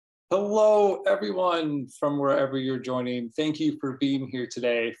Hello, everyone from wherever you're joining. Thank you for being here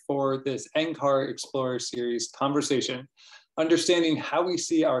today for this NCAR Explorer Series conversation, understanding how we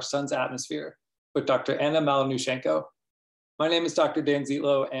see our sun's atmosphere with Dr. Anna Malanushenko. My name is Dr. Dan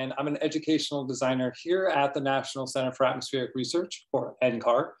Zietlow, and I'm an educational designer here at the National Center for Atmospheric Research, or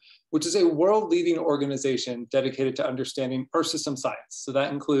NCAR, which is a world-leading organization dedicated to understanding Earth system science. So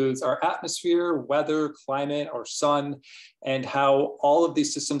that includes our atmosphere, weather, climate, our sun, and how all of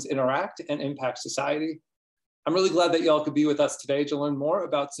these systems interact and impact society. I'm really glad that y'all could be with us today to learn more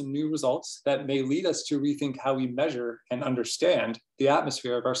about some new results that may lead us to rethink how we measure and understand the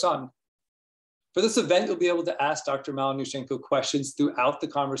atmosphere of our sun. For this event, you'll be able to ask Dr. Malanushenko questions throughout the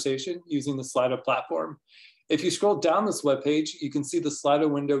conversation using the Slido platform. If you scroll down this webpage, you can see the Slido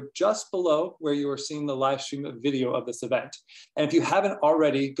window just below where you are seeing the live stream video of this event. And if you haven't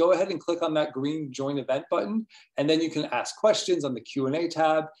already, go ahead and click on that green Join Event button, and then you can ask questions on the Q&A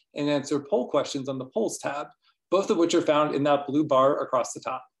tab and answer poll questions on the Polls tab, both of which are found in that blue bar across the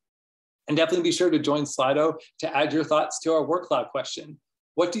top. And definitely be sure to join Slido to add your thoughts to our word cloud question.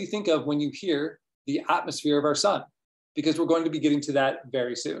 What do you think of when you hear the atmosphere of our sun? Because we're going to be getting to that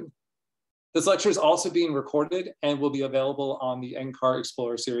very soon. This lecture is also being recorded and will be available on the NCAR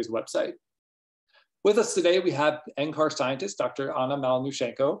Explorer Series website. With us today, we have NCAR scientist, Dr. Anna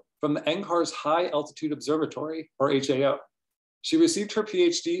Malanushenko from NCAR's High Altitude Observatory, or HAO. She received her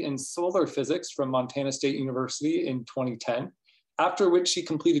PhD in solar physics from Montana State University in 2010, after which she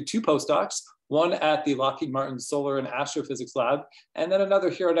completed 2 postdocs, one at the Lockheed Martin Solar and Astrophysics Lab, and then another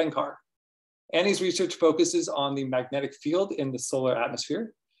here at NCAR. Annie's research focuses on the magnetic field in the solar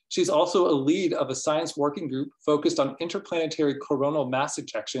atmosphere. She's also a lead of a science working group focused on interplanetary coronal mass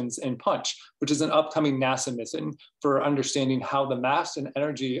ejections in PUNCH, which is an upcoming NASA mission for understanding how the mass and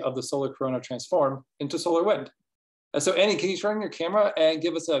energy of the solar corona transform into solar wind. So Annie, can you turn on your camera and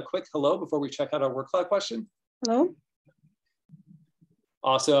give us a quick hello before we check out our word cloud question? Hello.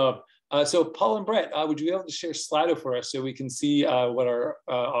 Awesome. So Paul and Brett, would you be able to share Slido for us so we can see what our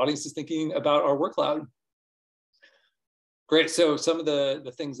audience is thinking about our word cloud? Great. So some of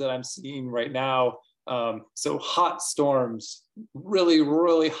the things that I'm seeing right now, so hot storms, really,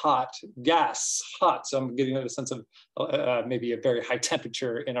 really hot, gas, hot. So I'm getting a sense of maybe a very high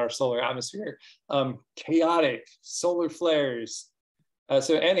temperature in our solar atmosphere. Chaotic, solar flares.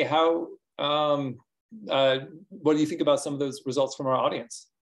 So Annie, what do you think about some of those results from our audience?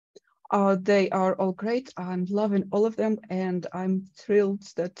 They are all great. I'm loving all of them, and I'm thrilled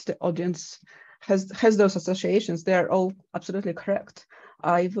that the audience has those associations. They are all absolutely correct.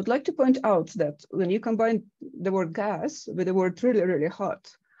 I would like to point out that when you combine the word gas with the word really, really hot,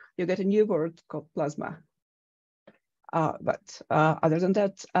 you get a new word called plasma. But other than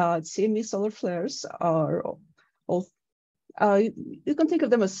that, CME solar flares are all, you can think of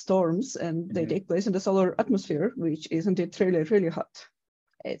them as storms, and they take place in the solar atmosphere, which is indeed really, really hot.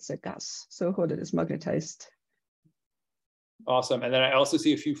 It's a gas, so hot it is magnetized. Awesome. And then I also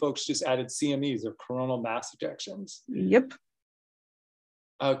see a few folks just added CMEs, or coronal mass ejections. Yep.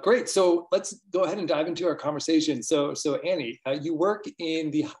 Great. So let's go ahead and dive into our conversation. So Annie, you work in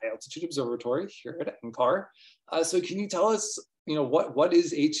the High Altitude Observatory here at NCAR. So can you tell us, what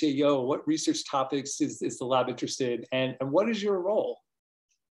is HAO? What research topics is the lab interested in, and what is your role?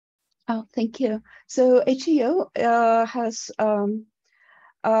 Oh, thank you. So HAO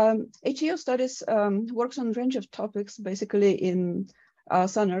HAO studies works on a range of topics, basically in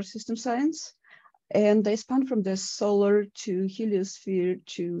sun Earth system science, and they span from the solar to heliosphere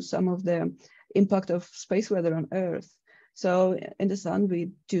to some of the impact of space weather on Earth. So in the sun, we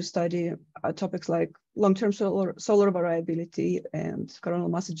do study topics like long-term solar variability and coronal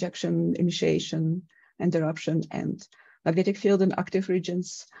mass ejection, initiation, and eruption, and magnetic field in active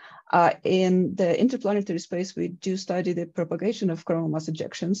regions. In the interplanetary space, we do study the propagation of coronal mass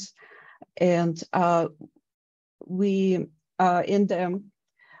ejections, and in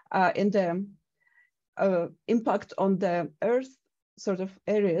the impact on the Earth sort of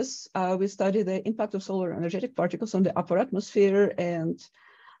areas, we study the impact of solar energetic particles on the upper atmosphere, and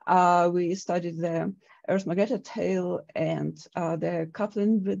we studied the Earth magnetic tail and the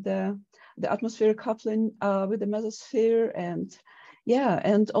coupling with the atmosphere coupling with the mesosphere, and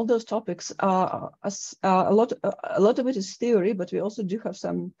all those topics. A lot of it is theory, but we also do have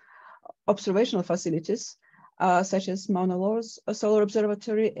some observational facilities, such as Mauna Loa's Solar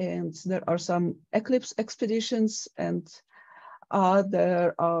Observatory, and there are some eclipse expeditions, and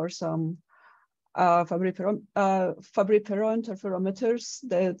there are some Fabry-Perot interferometers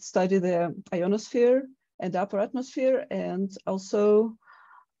that study the ionosphere and the upper atmosphere, and also,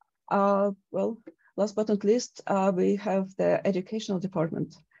 last but not least, we have the educational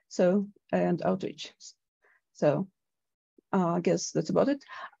department. So, and outreach. So I guess that's about it.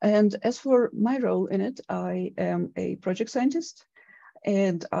 And as for my role in it, I am a project scientist,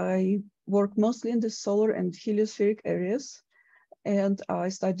 and I work mostly in the solar and heliospheric areas. And I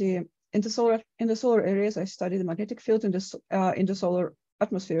study in the solar areas. I study the magnetic field in the solar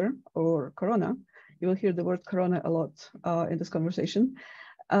atmosphere, or corona. You will hear the word corona a lot in this conversation.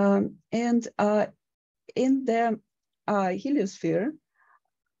 And in the heliosphere,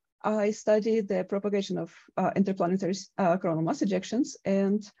 I study the propagation of interplanetary coronal mass ejections,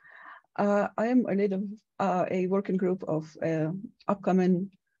 and I am a lead of a working group of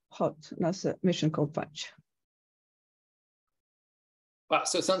upcoming hot NASA mission called Punch. Wow,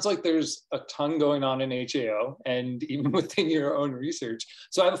 so it sounds like there's a ton going on in HAO and even within your own research.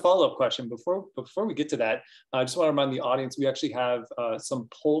 So I have a follow-up question. Before we get to that, I just want to remind the audience, we actually have some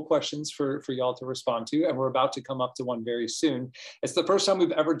poll questions for y'all to respond to, and we're about to come up to one very soon. It's the first time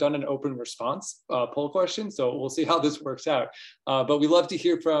we've ever done an open response poll question, so we'll see how this works out. But we'd love to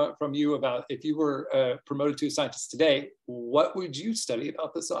hear from you about, if you were promoted to a scientist today, what would you study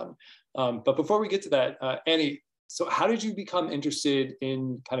about the sun? But before we get to that, Annie, so how did you become interested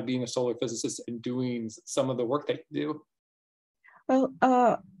in kind of being a solar physicist and doing some of the work that you do?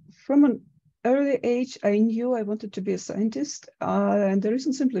 Well, from an early age, I knew I wanted to be a scientist. And the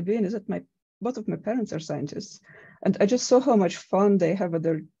reason simply being is that both of my parents are scientists. And I just saw how much fun they have at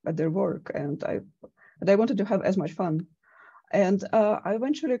their work. And I wanted to have as much fun. And I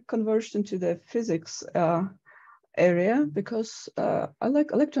eventually converged into the physics area because I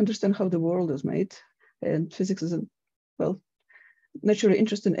like to understand how the world is made. And physics is a, well, naturally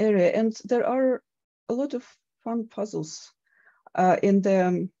interesting area. And there are a lot of fun puzzles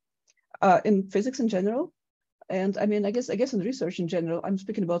in physics in general. And I mean, I guess in research in general, I'm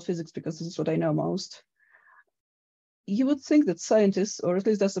speaking about physics because this is what I know most. You would think that scientists, or at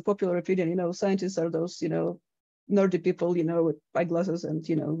least that's the popular opinion, scientists are those, nerdy people, with eyeglasses and,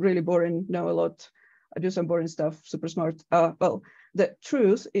 really boring, know a lot, do some boring stuff, super smart. Well, the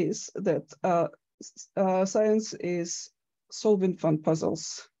truth is that science is solving fun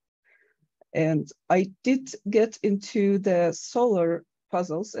puzzles. And I did get into the solar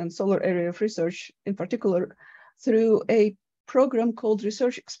puzzles and solar area of research in particular through a program called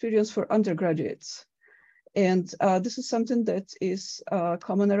Research Experience for Undergraduates. And this is something that is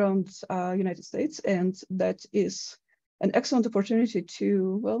common around United States, and that is an excellent opportunity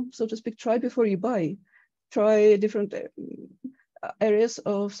to, well, so to speak, try before you buy. Try different areas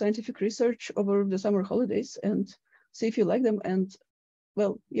of scientific research over the summer holidays and see if you like them. And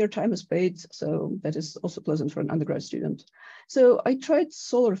well, your time is paid, so that is also pleasant for an undergrad student. So I tried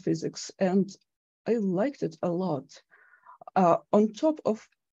solar physics and I liked it a lot. On top of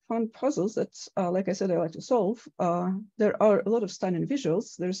fun puzzles that, like I said, I like to solve, there are a lot of stunning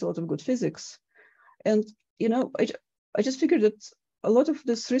visuals. There's a lot of good physics. And, I just figured that a lot of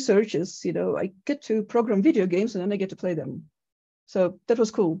this research is, I get to program video games and then I get to play them. So that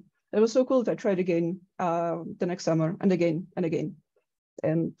was cool. It was so cool that I tried again the next summer and again and again.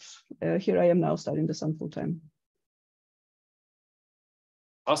 And here I am now studying the sun full time.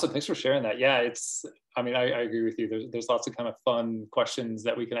 Awesome, thanks for sharing that. Yeah, I agree with you. There's lots of kind of fun questions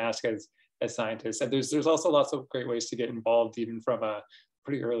that we can ask as scientists. And there's also lots of great ways to get involved even from a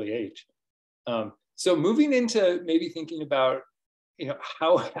pretty early age. So moving into maybe thinking about,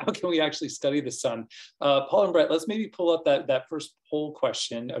 how can we actually study the sun? Paul and Brett, let's maybe pull up that first poll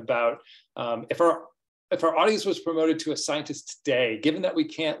question about if our audience was promoted to a scientist today, given that we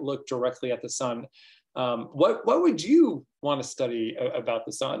can't look directly at the sun, what would you want to study about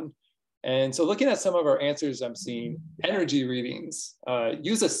the sun? And so looking at some of our answers, I'm seeing energy readings,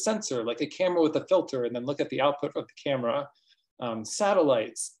 use a sensor like a camera with a filter and then look at the output of the camera,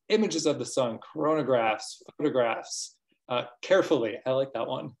 satellites, images of the sun, coronagraphs, photographs, carefully, I like that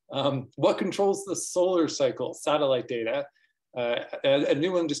one. What controls the solar cycle, satellite data. A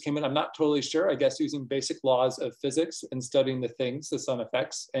new one just came in, I'm not totally sure, I guess using basic laws of physics and studying the things the sun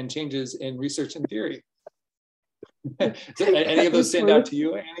affects and changes in research and theory. Any of those stand out to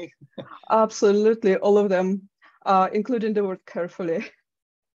you, Annie? Absolutely, all of them, including the word carefully.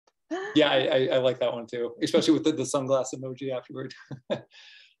 Yeah, I like that one too, especially with the sunglass emoji afterward.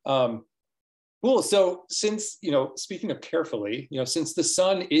 Cool. So since, speaking of carefully, since the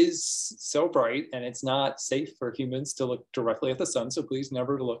sun is so bright and it's not safe for humans to look directly at the sun, so please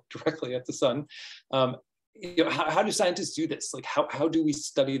never look directly at the sun. How do scientists do this? Like, how do we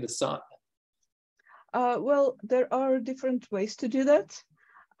study the sun? Well, there are different ways to do that.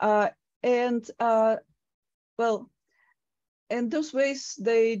 And those ways,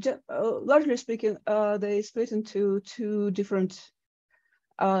 they, largely speaking, they split into two different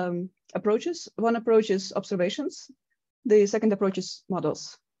approaches. One approach is observations. The second approach is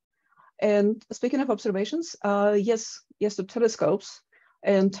models. And speaking of observations, yes, the telescopes.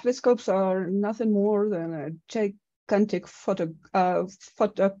 And telescopes are nothing more than a gigantic photo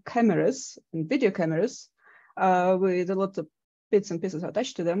cameras and video cameras with a lot of bits and pieces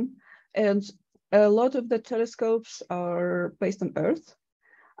attached to them. And a lot of the telescopes are based on Earth.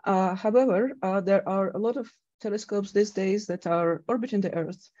 However, there are a lot of telescopes these days that are orbiting the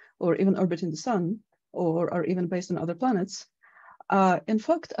Earth or even orbiting the Sun or are even based on other planets. In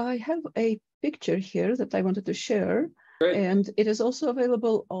fact, I have a picture here that I wanted to share. Great. And it is also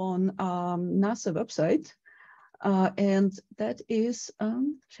available on NASA website. And that is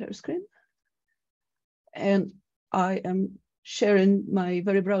share screen. And I am sharing my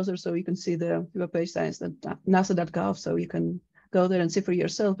very browser so you can see the webpage science.nasa.gov, so you can go there and see for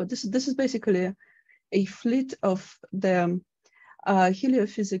yourself. But this is basically a fleet of the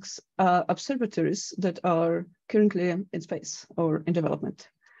heliophysics observatories that are currently in space or in development.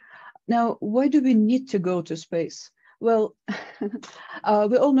 Now, why do we need to go to space? Well,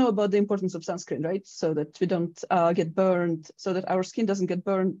 we all know about the importance of sunscreen, right? So that we don't get burned, so that our skin doesn't get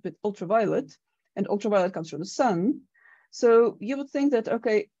burned with ultraviolet, and ultraviolet comes from the sun. So you would think that,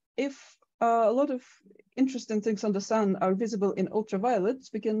 okay, if a lot of interesting things on the sun are visible in ultraviolet,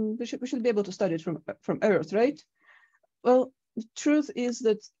 we should be able to study it from Earth, right? Well, the truth is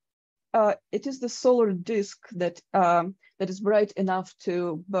that it is the solar disk that is bright enough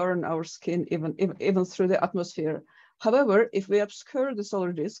to burn our skin even through the atmosphere. However, if we obscure the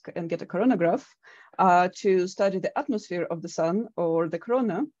solar disk and get a coronagraph to study the atmosphere of the sun or the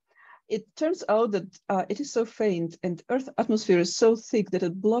corona, it turns out that it is so faint and Earth's atmosphere is so thick that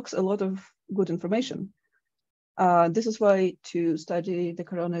it blocks a lot of good information. This is why to study the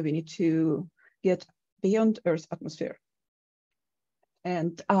corona, we need to get beyond Earth's atmosphere.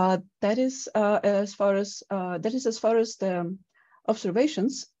 And that is as far as the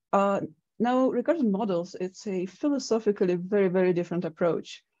observations. Now, regarding models, it's a philosophically very, very different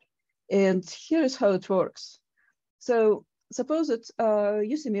approach. And here's how it works. So suppose that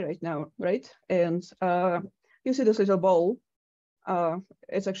you see me right now, right? And you see this little ball.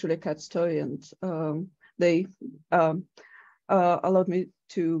 It's actually a cat's toy, and they allowed me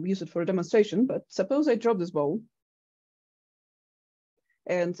to use it for a demonstration. But suppose I drop this ball.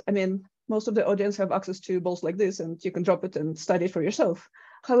 And I mean, most of the audience have access to balls like this, and you can drop it and study it for yourself.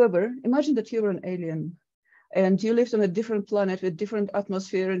 However, imagine that you were an alien and you lived on a different planet with different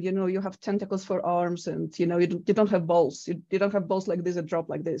atmosphere, and you have tentacles for arms, and you don't have balls. You don't have balls like this that drop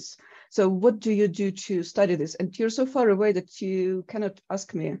like this. So what do you do to study this? And you're so far away that you cannot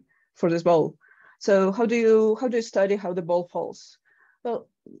ask me for this ball. So how do you study how the ball falls? Well,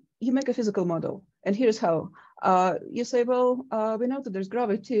 you make a physical model, and here's how. You say, well, we know that there's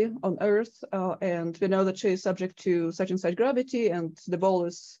gravity on Earth, and we know that she is subject to such and such gravity, and the ball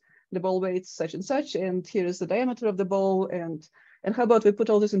weighs such and such, and here is the diameter of the ball, and how about we put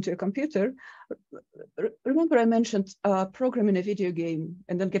all this into a computer? Remember I mentioned programming a video game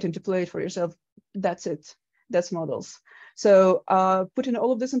and then getting to play it for yourself. That's it. That's models. So putting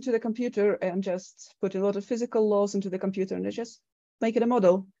all of this into the computer and just putting a lot of physical laws into the computer and just make it a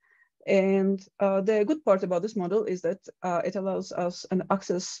model. And the good part about this model is that it allows us an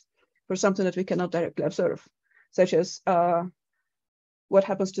access for something that we cannot directly observe, such as what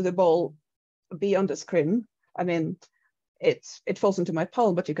happens to the ball beyond the screen. I mean, it falls into my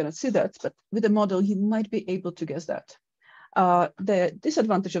palm, but you cannot see that. But with a model, you might be able to guess that. The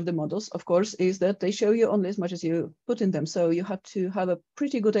disadvantage of the models, of course, is that they show you only as much as you put in them. So you have to have a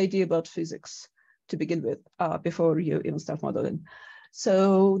pretty good idea about physics to begin with before you even start modeling.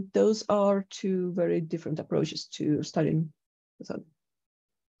 So those are two very different approaches to studying the sun.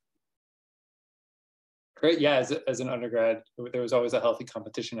 Great. Yeah, as an undergrad, there was always a healthy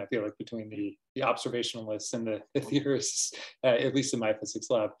competition, I feel like, between the observationalists and the theorists, at least in my physics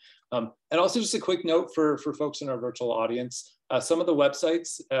lab. And also just a quick note for folks in our virtual audience, some of the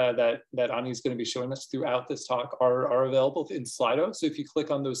websites that Ani is going to be showing us throughout this talk are available in Slido. So if you click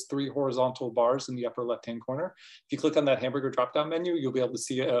on those 3 horizontal bars in the upper left-hand corner, if you click on that hamburger drop-down menu, you'll be able to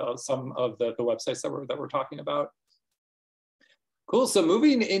see some of the websites that we're talking about. Cool. So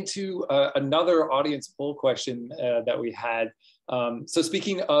moving into another audience poll question that we had. So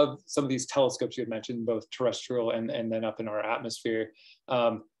speaking of some of these telescopes you had mentioned, both terrestrial and then up in our atmosphere,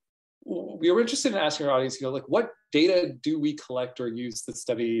 we were interested in asking our audience, like, what data do we collect or use to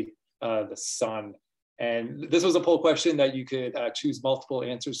study the sun? And this was a poll question that you could choose multiple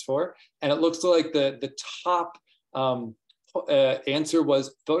answers for. And it looks like the top answer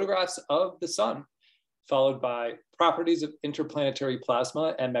was photographs of the sun. followed by properties of interplanetary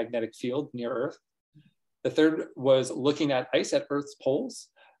plasma and magnetic field near Earth. The third was looking at ice at Earth's poles.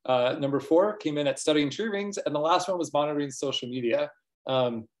 Number 4 came in at studying tree rings, and the last one was monitoring social media.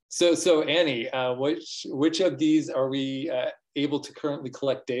 So Annie, which of these are we able to currently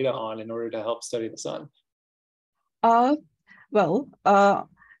collect data on in order to help study the sun? All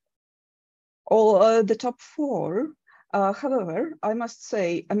the top 4. However, I must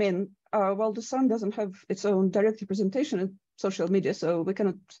say, I mean, while the sun doesn't have its own direct representation in social media, so we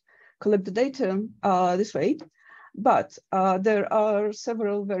cannot collect the data this way, but there are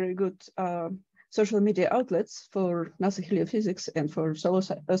several very good social media outlets for NASA heliophysics and for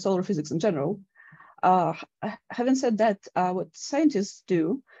solar physics in general. Having said that, what scientists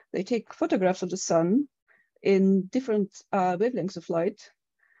do, they take photographs of the sun in different wavelengths of light.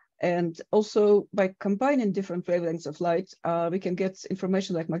 And also by combining different wavelengths of light, we can get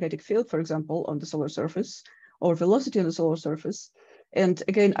information like magnetic field, for example, on the solar surface, or velocity on the solar surface. And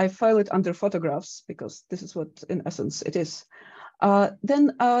again, I file it under photographs because this is what, in essence, it is.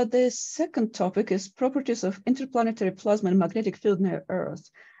 Then the second topic is properties of interplanetary plasma and magnetic field near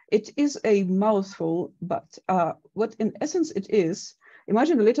Earth. It is a mouthful, but what in essence it is,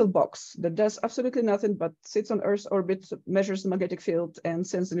 imagine a little box that does absolutely nothing but sits on Earth's orbit, measures the magnetic field, and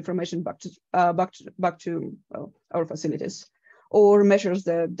sends the information back to well, our facilities, or measures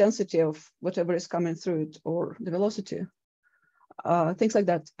the density of whatever is coming through it, or the velocity, things like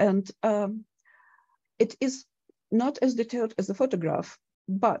that. And it is not as detailed as the photograph,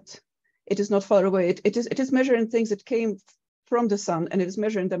 but it is not far away. It is measuring things that came from the sun, and it is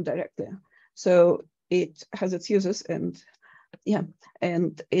measuring them directly. So it has its uses, and yeah,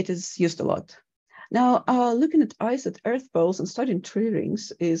 and it is used a lot. Now, looking at ice at Earth poles and studying tree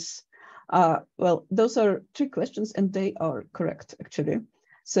rings is, well, those are 3 questions, and they are correct, actually.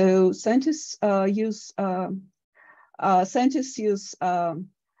 So scientists use well,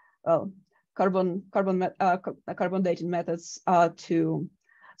 carbon dating methods to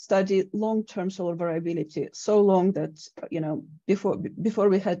study long-term solar variability, so long that, you know, before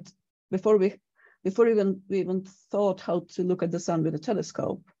we even thought how to look at the sun with a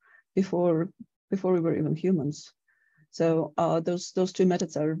telescope, before we were even humans. So those 2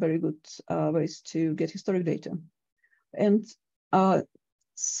 methods are very good ways to get historic data. And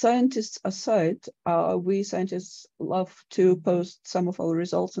scientists aside, we scientists love to post some of our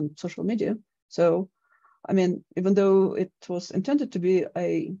results on social media. So, I mean, even though it was intended to be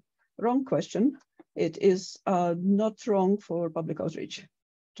a wrong question, it is not wrong for public outreach in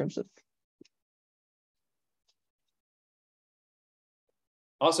terms of.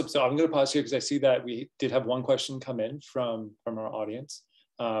 Awesome. So I'm going to pause here because I see that we did have one question come in from our audience.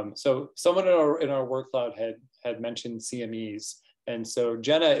 So someone in our work cloud had mentioned CMEs. And so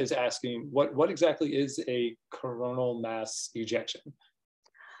Jenna is asking, what exactly is a coronal mass ejection?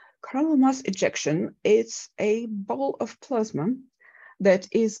 Coronal mass ejection is a ball of plasma that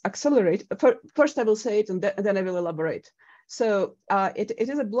is accelerated. First, I will say it, and then I will elaborate. So it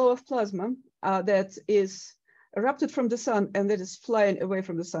is a blow of plasma that is erupted from the sun and that is flying away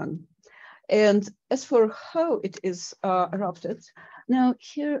from the sun. And as for how it is erupted, now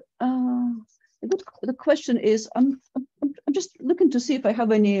here, the question is, I'm just looking to see if I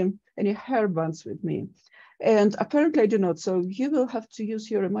have any hair bands with me. And apparently I do not, so you will have to use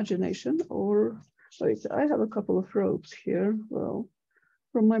your imagination, or wait, I have a couple of ropes here, well,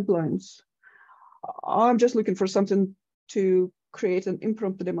 from my blinds. I'm just looking for something to create an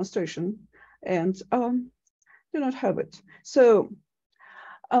impromptu demonstration, and do not have it. So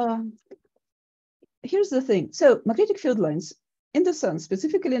here's the thing. So magnetic field lines in the sun,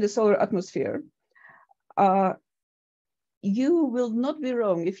 specifically in the solar atmosphere, you will not be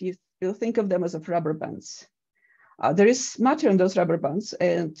wrong if you think of them as of rubber bands. There is matter in those rubber bands,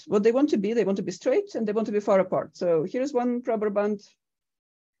 and what they want to be straight, and they want to be far apart. So here's one rubber band.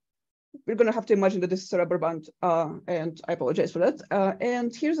 We're going to have to imagine that this is a rubber band, and I apologize for that.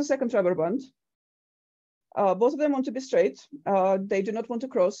 And here's a second rubber band. Both of them want to be straight. They do not want to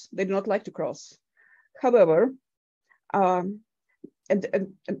cross. They do not like to cross. However, and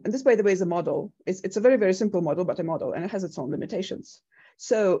this, by the way, is a model. It's a very, very simple model, but a model, and it has its own limitations.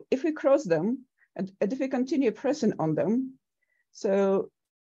 So if we cross them, and if we continue pressing on them, so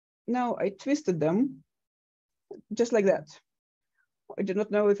now I twisted them just like that. I do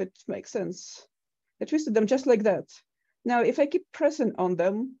not know if it makes sense. I twisted them just like that. Now, if I keep pressing on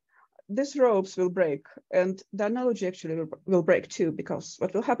them, these ropes will break, and the analogy actually will break too, because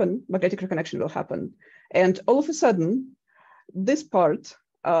what will happen, magnetic reconnection will happen. And all of a sudden, this part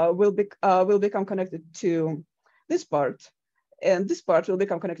will become connected to this part, and this part will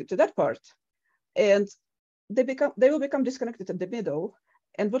become connected to that part. and they will become disconnected in the middle.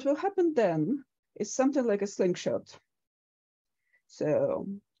 And what will happen then is something like a slingshot. So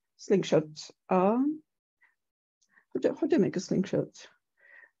slingshot, how do you make a slingshot?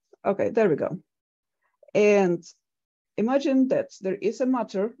 Okay, there we go. And imagine that there is a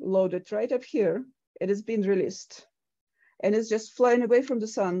matter loaded right up here. It is being released and it's just flying away from the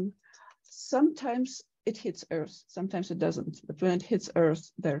sun. Sometimes it hits Earth, sometimes it doesn't. But when it hits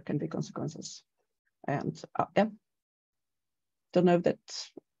Earth, there can be consequences. And yeah, don't know if that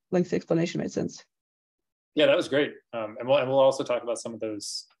lengthy explanation made sense. Yeah, that was great. And we'll also talk about some of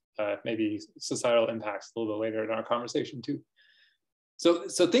those maybe societal impacts a little bit later in our conversation too.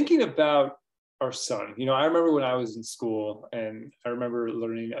 So thinking about our sun, I remember when I was in school and I remember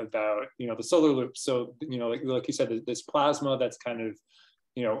learning about, the solar loop. So, like you said, this plasma that's kind of,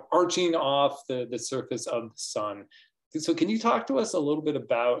 arching off the surface of the sun. So can you talk to us a little bit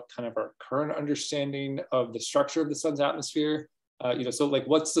about kind of our current understanding of the structure of the sun's atmosphere? So like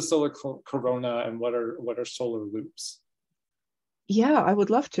what's the solar corona and what are solar loops? Yeah, I would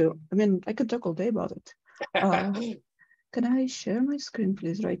love to. I mean, I could talk all day about it. Can I share my screen,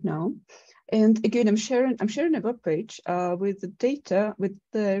 please, right now? And again, I'm sharing a web page with the data, with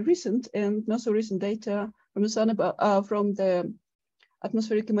the recent and not so recent data from the sun from the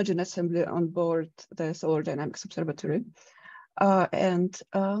Atmospheric Imaging Assembly on board the Solar Dynamics Observatory.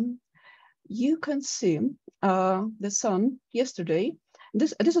 You can see the sun yesterday.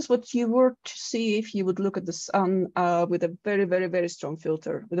 This is what you were to see if you would look at the sun with a very, very, very strong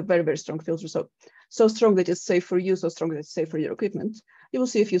filter, So strong that it's safe for you, so strong that it's safe for your equipment. You will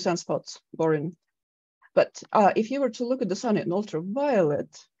see a few sunspots, boring. But if you were to look at the sun in ultraviolet,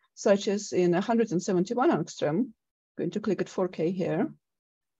 such as in 171 angstrom, going to click at 4K here,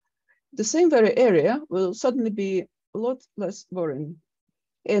 the same very area will suddenly be a lot less boring.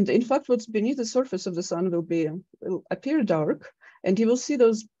 And in fact, what's beneath the surface of the sun will appear dark, and you will see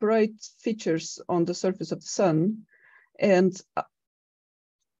those bright features on the surface of the sun. And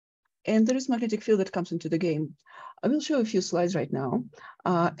there is magnetic field that comes into the game. I will show a few slides right now,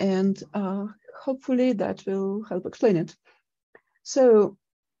 and hopefully that will help explain it. So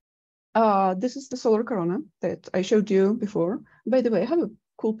this is the solar corona that I showed you before. By the way, I have a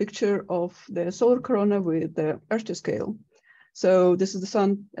cool picture of the solar corona with the Earth to scale. So this is the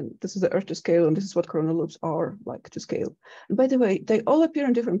sun, and this is the Earth to scale, and this is what corona loops are like to scale. And by the way, they all appear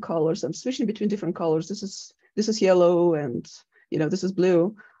in different colors. I'm switching between different colors. This is yellow, and this is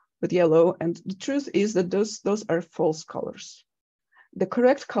blue with yellow. And the truth is that those are false colors. The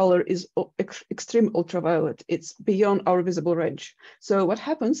correct color is extreme ultraviolet. It's beyond our visible range. So what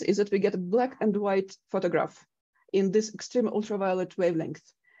happens is that we get a black and white photograph in this extreme ultraviolet wavelength.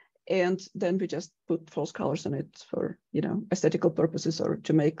 And then we just put false colors on it for, aesthetical purposes or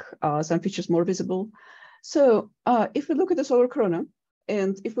to make some features more visible. So if we look at the solar corona,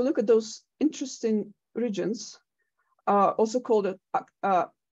 and if we look at those interesting regions, also called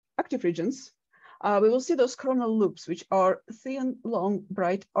active regions, we will see those coronal loops, which are thin, long,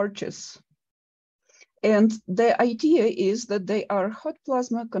 bright arches. And the idea is that they are hot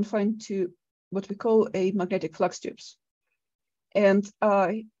plasma confined to what we call a magnetic flux tubes. And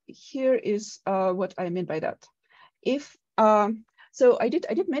here is what I mean by that. So I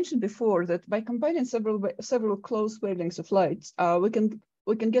did mention before that by combining several close wavelengths of light,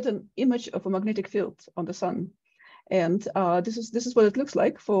 we can get an image of a magnetic field on the sun. And this is what it looks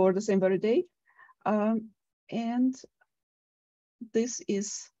like for the same very day. And this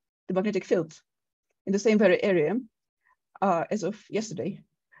is the magnetic field in the same very area as of yesterday.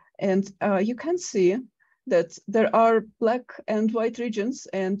 And you can see that there are black and white regions,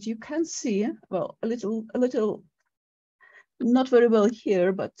 and you can see, well, a little, not very well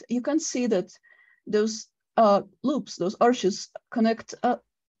here, but you can see that those loops, those arches connect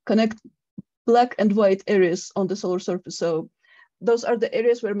black and white areas on the solar surface. So those are the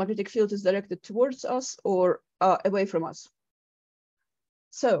areas where magnetic field is directed towards us or away from us.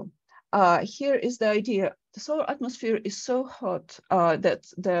 So here is the idea. The solar atmosphere is so hot that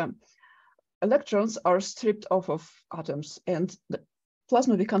the electrons are stripped off of atoms, and the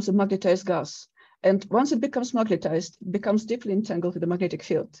plasma becomes a magnetized gas. And once it becomes magnetized, it becomes deeply entangled with the magnetic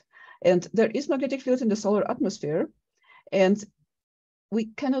field. And there is magnetic field in the solar atmosphere, and we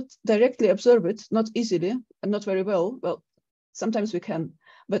cannot directly observe it, not easily and not very well. Well, sometimes we can,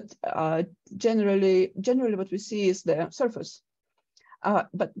 but generally what we see is the surface.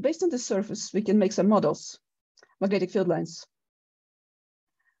 But based on the surface, we can make some models, magnetic field lines.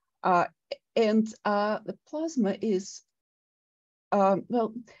 And the plasma is,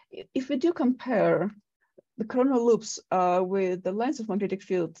 well, if we do compare the coronal loops with the lines of magnetic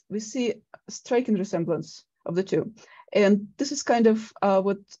field, we see a striking resemblance of the two. And this is kind of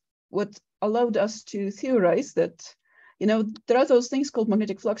what allowed us to theorize that, you know, there are those things called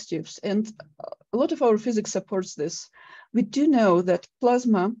magnetic flux tubes, and a lot of our physics supports this. We do know that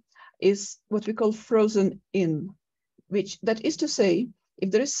plasma is what we call frozen in, which that is to say, if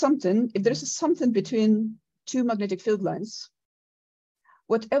there is something between two magnetic field lines,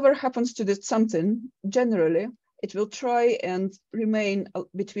 whatever happens to this something, generally, it will try and remain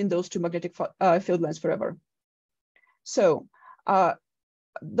between those two magnetic field lines forever. So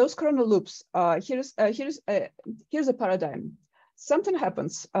those coronal loops, here's a paradigm. Something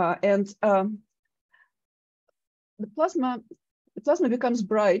happens, and the plasma becomes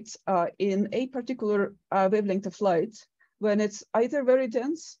bright in a particular wavelength of light when it's either very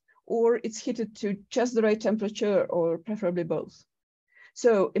dense or it's heated to just the right temperature, or preferably both.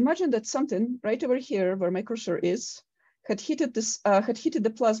 So imagine that something right over here, where my cursor is, had heated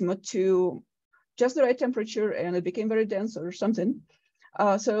the plasma to just the right temperature, and it became very dense or something.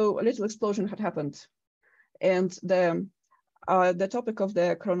 So a little explosion had happened, and the topic of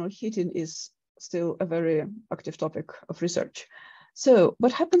the coronal heating is still a very active topic of research. So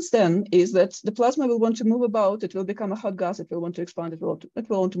what happens then is that the plasma will want to move about. It will become a hot gas. It will want to expand. It will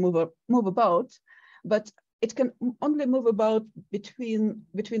want to move about, but it can only move about between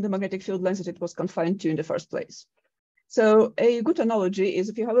the magnetic field lines that it was confined to in the first place. So a good analogy is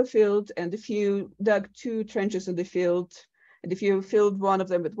if you have a field, and if you dug 2 trenches in the field, and if you filled one of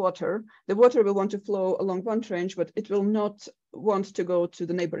them with water, the water will want to flow along one trench, but it will not want to go to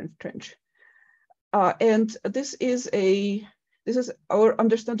the neighboring trench. And this is our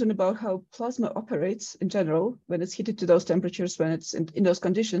understanding about how plasma operates in general when it's heated to those temperatures, when it's in those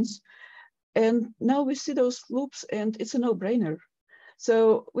conditions. And now we see those loops, and it's a no-brainer.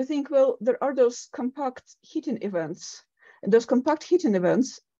 So we think, well, there are those compact heating events, and those compact heating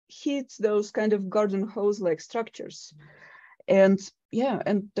events heat those kind of garden hose-like structures. And yeah,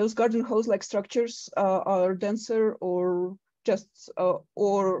 and those garden hose-like structures are denser or just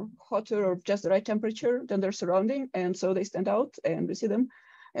or hotter or just the right temperature than their surrounding, and so they stand out and we see them,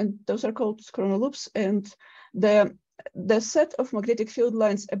 and those are called coronal loops. And the set of magnetic field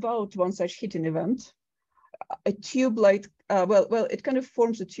lines about one such heating event, a tube-like, it kind of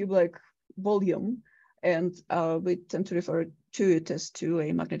forms a tube-like volume, and we tend to refer to it as to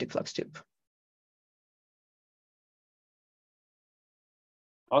a magnetic flux tube.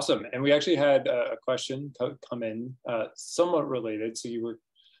 Awesome. And we actually had a question come in somewhat related. So you were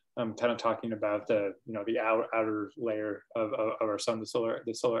kind of talking about the outer layer of our sun, the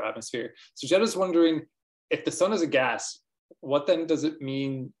solar atmosphere. So Jetta's wondering, if the sun is a gas, what then does it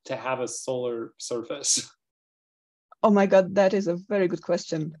mean to have a solar surface? Oh my God, that is a very good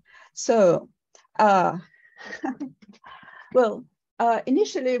question. So, well,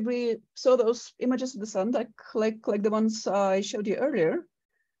 initially we saw those images of the sun like the ones I showed you earlier.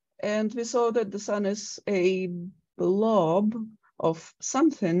 And we saw that the sun is a blob of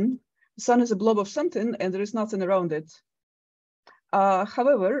something. The sun is a blob of something, and there is nothing around it.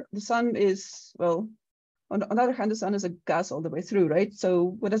 However, the sun is, well, on the other hand, the sun is a gas all the way through, right?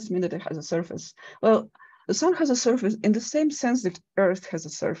 So what does it mean that it has a surface? Well, the sun has a surface in the same sense that Earth has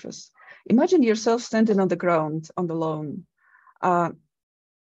a surface. Imagine yourself standing on the ground, on the lawn.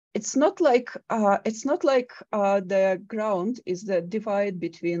 It's not like the ground is the divide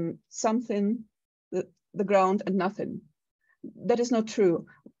between something, the ground, and nothing. That is not true.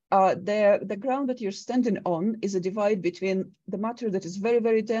 The ground that you're standing on is a divide between the matter that is very,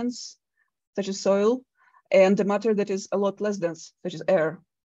 very dense, such as soil, and the matter that is a lot less dense, such as air.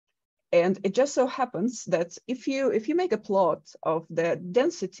 And it just so happens that if you make a plot of the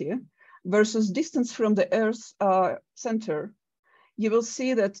density versus distance from the Earth's center, you will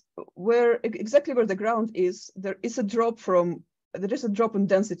see that exactly where the ground is, there is a drop in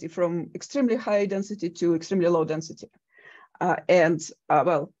density from extremely high density to extremely low density,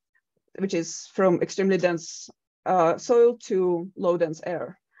 which is from extremely dense soil to low dense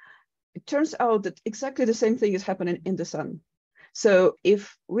air. It turns out that exactly the same thing is happening in the sun. So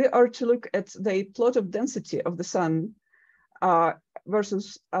if we are to look at the plot of density of the sun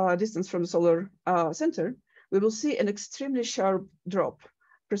versus distance from the solar center, we will see an extremely sharp drop,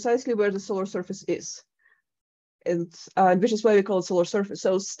 precisely where the solar surface is, and which is why we call it solar surface.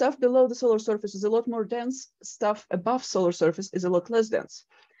 So stuff below the solar surface is a lot more dense. Stuff above solar surface is a lot less dense.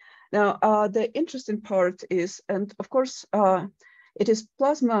 Now, the interesting part is, and of course, it is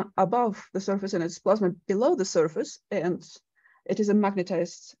plasma above the surface and it's plasma below the surface, and it is a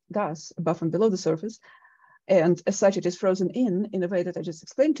magnetized gas above and below the surface. And as such, it is frozen in a way that I just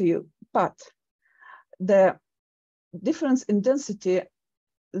explained to you. But the difference in density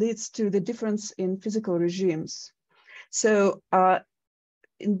leads to the difference in physical regimes. So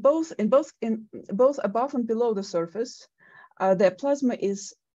in both above and below the surface, the plasma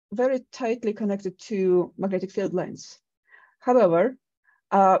is very tightly connected to magnetic field lines. However,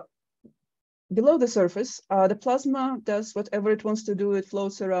 below the surface, the plasma does whatever it wants to do. It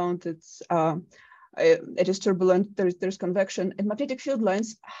floats around. It is turbulent. There's convection, and magnetic field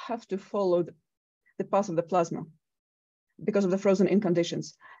lines have to follow the path of the plasma because of the frozen-in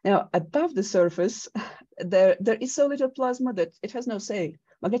conditions. Now, above the surface, there is so little plasma that it has no say.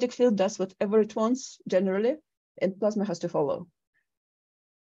 Magnetic field does whatever it wants generally, and plasma has to follow.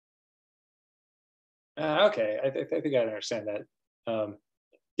 Okay, I think I understand that.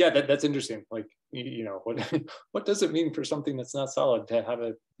 Yeah, that's interesting. Like, what does it mean for something that's not solid to have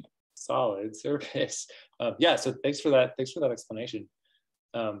a solid surface? Yeah, so thanks for that explanation.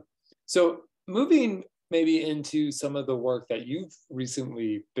 So moving maybe into some of the work that you've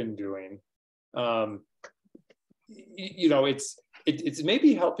recently been doing, it's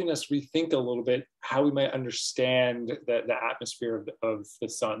maybe helping us rethink a little bit how we might understand the atmosphere of the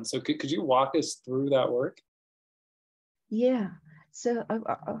sun. So could you walk us through that work? Yeah, so I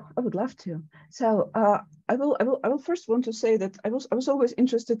would love to. So I will first want to say that I was always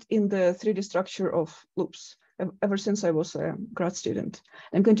interested in the 3D structure of loops ever since I was a grad student.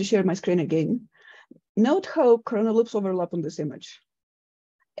 I'm going to share my screen again. Note how coronal loops overlap on this image.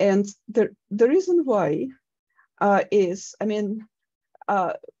 And the reason why is, the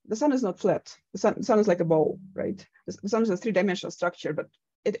sun is not flat. The sun is like a ball, right? The sun is a three-dimensional structure, but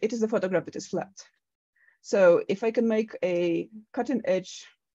it is a photograph that is flat. So if I can make a cutting-edge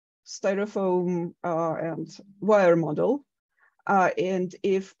styrofoam and wire model, and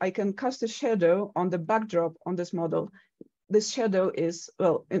if I can cast a shadow on the backdrop on this model, this shadow is,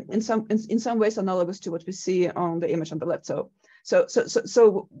 well, in some ways analogous to what we see on the image on the left. So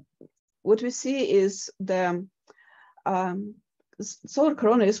what we see is the solar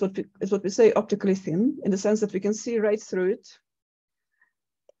corona is what we say optically thin, in the sense that we can see right through it.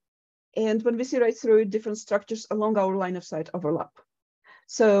 And when we see right through it, different structures along our line of sight overlap.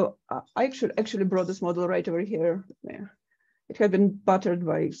 So I actually brought this model right over here. Yeah. It had been battered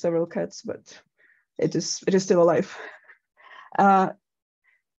by several cats, but it is still alive. I've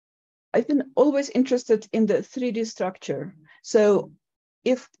been always interested in the 3D structure. So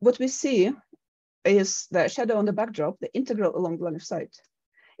if what we see is the shadow on the backdrop, the integral along the line of sight,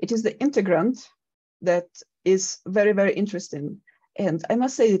 it is the integrand that is very, very interesting. And I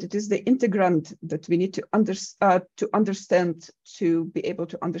must say that it is the integrand that we need to understand to be able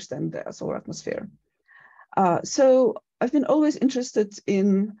to understand the solar atmosphere. So I've been always interested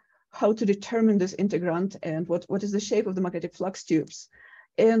in how to determine this integrand and what is the shape of the magnetic flux tubes.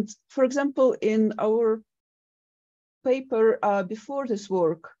 And for example, in our paper before this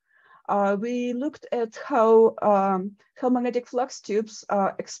work, we looked at how magnetic flux tubes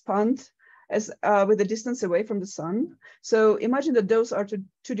expand as with the distance away from the sun. So imagine that those are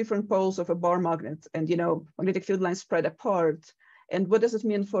two different poles of a bar magnet, and magnetic field lines spread apart. And what does it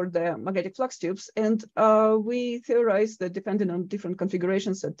mean for the magnetic flux tubes? And we theorized that depending on different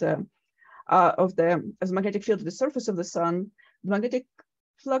configurations of the magnetic field at the surface of the sun, the magnetic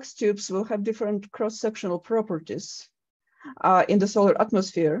flux tubes will have different cross-sectional properties in the solar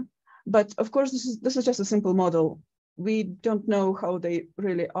atmosphere. But of course, this is just a simple model. We don't know how they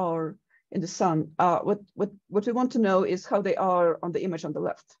really are in the sun. What we want to know is how they are on the image on the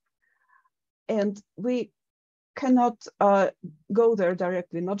left. And we cannot go there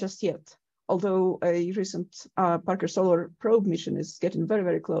directly, not just yet, although a recent Parker Solar Probe mission is getting very,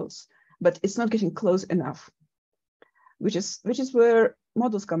 very close, but it's not getting close enough, which is where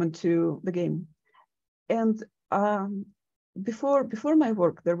models come into the game. And before my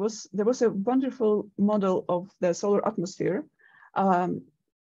work, there was a wonderful model of the solar atmosphere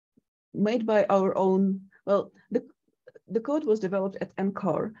made by our own. Well, the code was developed at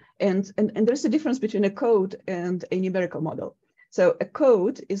NCAR, and there's a difference between a code and a numerical model. So a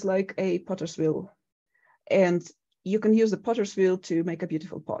code is like a potter's wheel, and you can use the potter's wheel to make a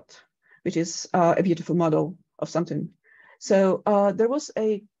beautiful pot, which is a beautiful model of something. So there was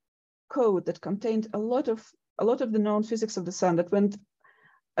a code that contained a lot of the known physics of the sun that went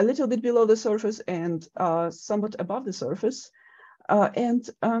a little bit below the surface and somewhat above the surface,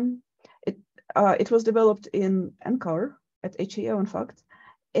 it was developed in NCAR at HAO, in fact.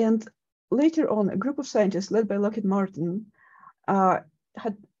 And later on, a group of scientists led by Lockheed Martin had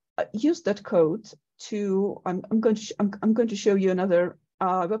used that code to. I'm going to show you another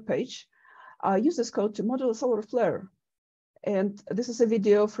web page. Use this code to model a solar flare, And this is a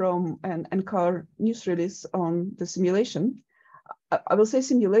video from an NCAR news release on the simulation. I will say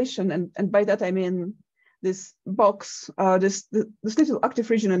simulation, and by that I mean this box, this little active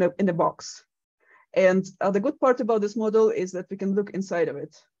region in a box. And the good part about this model is that we can look inside of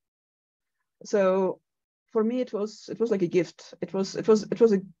it. So for me, it was like a gift. It was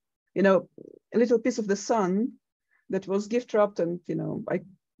a, you know, a little piece of the sun that was gift wrapped and, you know,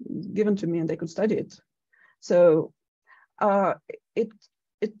 given to me, and I could study it. So it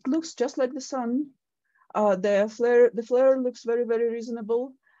looks just like the sun. The flare looks very, very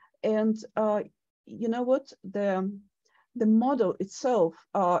reasonable. And you know what? The model itself,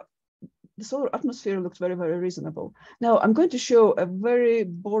 the solar atmosphere looks very, very reasonable. Now I'm going to show a very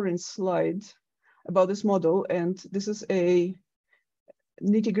boring slide about this model, and this is a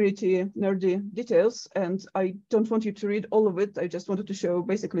nitty-gritty, nerdy details, and I don't want you to read all of it. I just wanted to show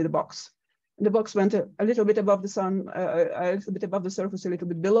basically the box. The box went a little bit above the sun, a little bit above the surface, a little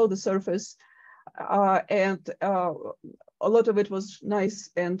bit below the surface, and a lot of it was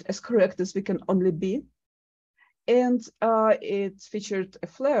nice and as correct as we can only be. And it featured a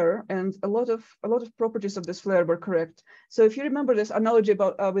flare, and a lot of properties of this flare were correct. So if you remember this analogy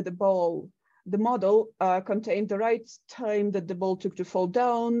about with the ball, the model contained the right time that the ball took to fall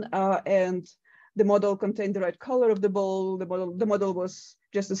down, and the model contained the right color of the ball. The model was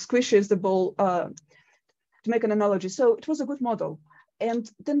just as squishy as the ball, to make an analogy. So it was a good model. And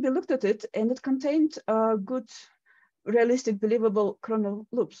then we looked at it, and it contained good, realistic, believable coronal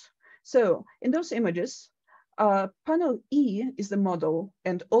loops. So in those images, panel E is the model,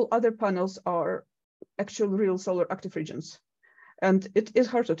 and all other panels are actual real solar active regions. And it is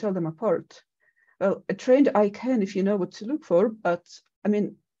hard to tell them apart. Well, a trained eye can if you know what to look for, but I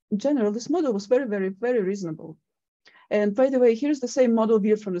mean, in general, this model was very, very, very reasonable. And by the way, here's the same model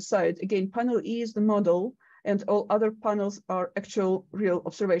viewed from the side. Again, panel E is the model, and all other panels are actual real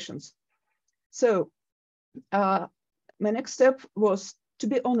observations. So my next step was, to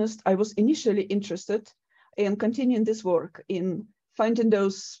be honest, I was initially interested in continuing this work, in finding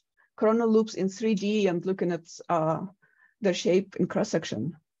those coronal loops in 3D and looking at their shape in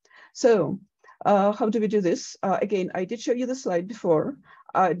cross-section. So how do we do this? Again, I did show you the slide before.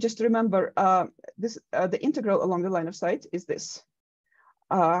 Just remember, the integral along the line of sight is this.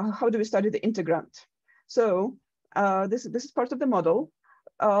 How do we study the integrand? So this is part of the model.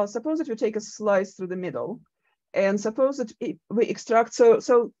 Suppose that we take a slice through the middle, and suppose that we extract,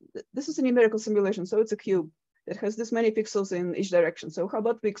 so this is a numerical simulation, so it's a cube that has this many pixels in each direction. So how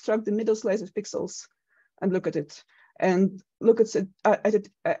about we extract the middle slice of pixels and look at it, and look at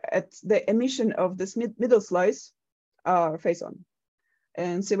the emission of this middle slice face on,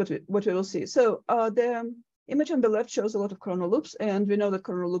 and see what we will see. So the image on the left shows a lot of coronal loops, and we know that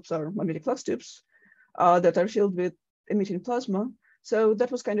coronal loops are magnetic flux tubes that are filled with emitting plasma. So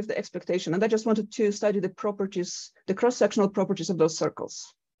that was kind of the expectation. And I just wanted to study the properties, the cross-sectional properties of those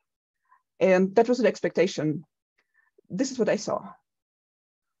circles. And that was the expectation. This is what I saw.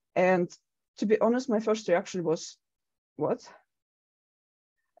 And to be honest, my first reaction was, what?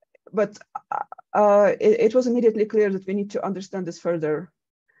 But it was immediately clear that we need to understand this further.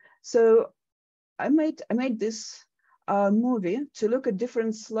 So I made this movie to look at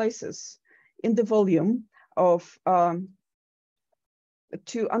different slices in the volume of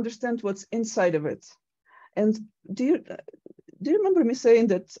to understand what's inside of it. And do you remember me saying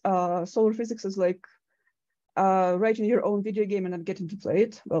that solar physics is like writing your own video game and not getting to play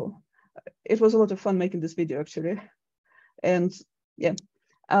it? Well, it was a lot of fun making this video actually. And yeah,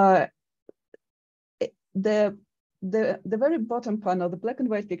 the very bottom panel, the black and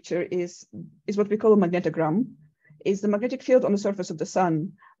white picture is what we call a magnetogram. Is the magnetic field on the surface of the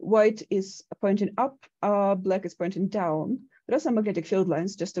sun. White is pointing up, black is pointing down. There are some magnetic field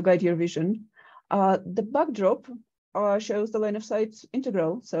lines just to guide your vision. The backdrop shows the line of sight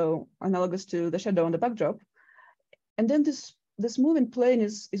integral, so analogous to the shadow on the backdrop. And then this moving plane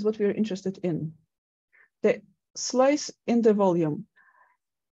is what we're interested in, the slice in the volume.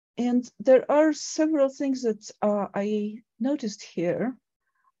 And there are several things that I noticed here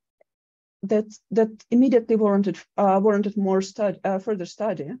that immediately warranted more further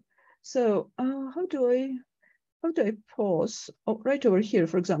study. So how do I pause? Oh, right over here,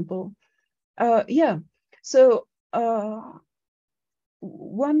 for example. Yeah. So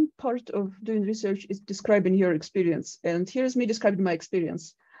one part of doing research is describing your experience, and here's me describing my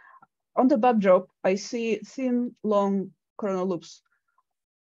experience. On the backdrop, I see thin, long coronal loops.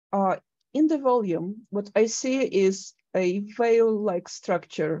 In the volume, what I see is a veil-like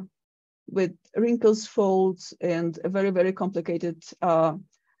structure with wrinkles, folds, and a very, very complicated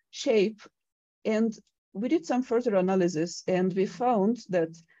shape. And we did some further analysis, and we found that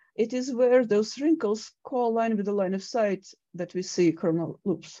it is where those wrinkles co-align with the line of sight that we see coronal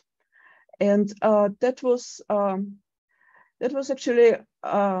loops. And that was actually,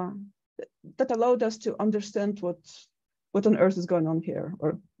 that allowed us to understand what on Earth is going on here,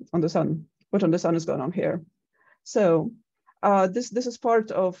 or on the sun, what on the sun is going on here. So this is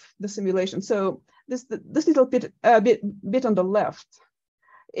part of the simulation. So this little bit on the left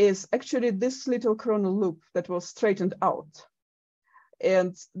is actually this little coronal loop that was straightened out.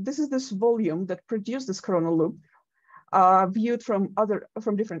 And this is this volume that produced this coronal loop, viewed from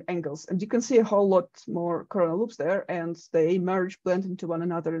different angles. And you can see a whole lot more coronal loops there, and they merge, blend into one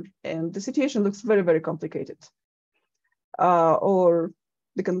another. And the situation looks very, very complicated. Or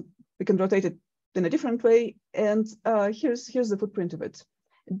we can rotate it in a different way. And here's the footprint of it.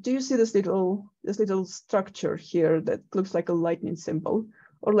 Do you see this little structure here that looks like a lightning symbol,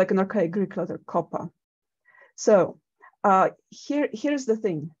 or like an archaic Greek letter kappa? So here's the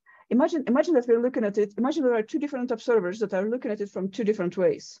thing. Imagine that we're looking at it. Imagine there are two different observers that are looking at it from two different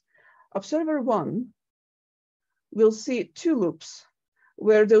ways. Observer one will see two loops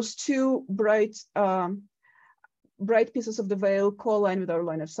where those two bright pieces of the veil co-align with our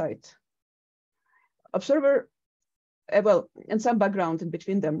line of sight. Observer, well, and some background in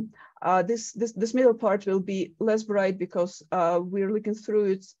between them. This middle part will be less bright because we're looking through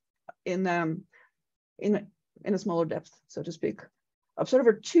it in a smaller depth, so to speak.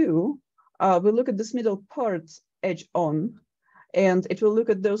 Observer two will look at this middle part edge on, and it will look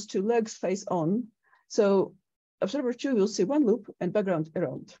at those two legs face on. So observer two will see one loop and background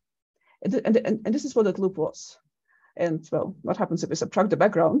around. And this is what that loop was. And well, what happens if we subtract the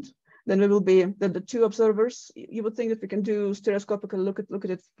background? Then it will be that the two observers, you would think that we can do stereoscopical look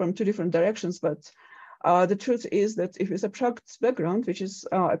at it from two different directions, but the truth is that if we subtract background, which is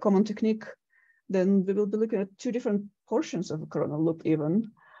a common technique, then we will be looking at two different portions of a coronal loop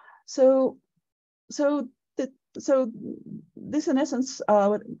even. So this in essence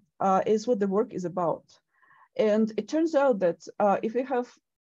is what the work is about. And it turns out that if we have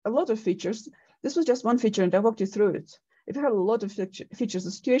a lot of features, this was just one feature and I walked you through it. If you have a lot of features,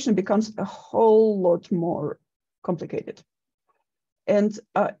 the situation becomes a whole lot more complicated. And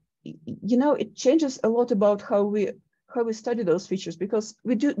you know, it changes a lot about how we study those features, because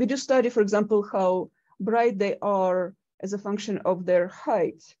we do study, for example, how bright they are as a function of their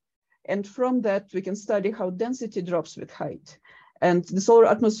height. And from that, we can study how density drops with height. And the solar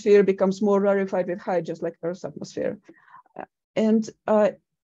atmosphere becomes more rarefied with height, just like Earth's atmosphere. And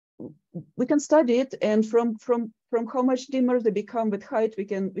we can study it, and from how much dimmer they become with height, we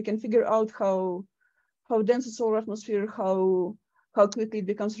can figure out how dense the solar atmosphere, how quickly it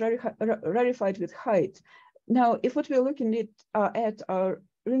becomes rarefied with height. Now, if what we're looking at are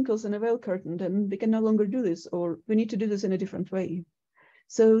wrinkles in a veil curtain, then we can no longer do this, or we need to do this in a different way.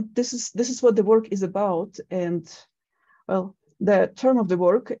 So this is what the work is about, and well, the term of the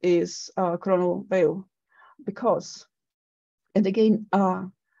work is coronal veil, because, and again,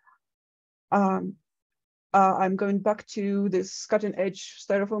 I'm going back to this cutting edge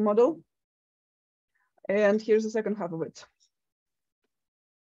styrofoam model, and here's the second half of it.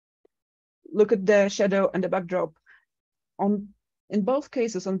 Look at the shadow and the backdrop. In both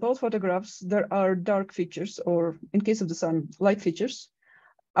cases, on both photographs, there are dark features, or in case of the sun, light features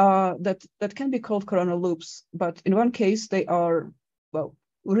that can be called coronal loops. But in one case, they are, well,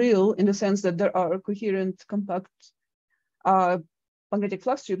 real in the sense that there are coherent, compact magnetic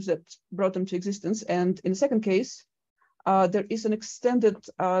flux tubes that brought them to existence. And in the second case, there is an extended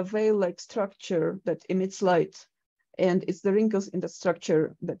veil-like structure that emits light. And it's the wrinkles in the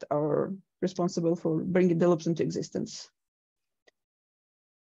structure that are responsible for bringing the loops into existence.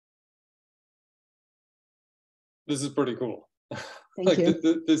 This is pretty cool. Thank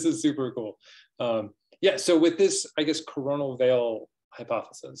you. This is super cool. Yeah, so with this, I guess, coronal veil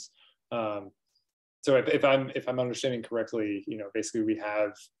hypothesis, so if I'm understanding correctly, you know, basically we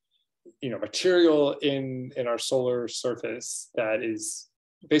have, you know, material in our solar surface that is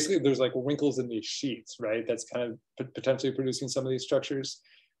basically, there's like wrinkles in these sheets, right? That's kind of potentially producing some of these structures.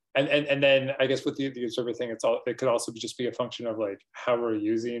 And then I guess with the observer thing, it could also just be a function of like how we're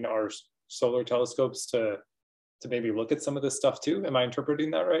using our solar telescopes to maybe look at some of this stuff too. Am I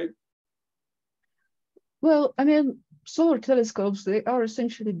interpreting that right? Well, I mean, solar telescopes, they are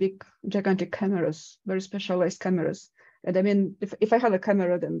essentially big, gigantic cameras, very specialized cameras. And I mean, if I have a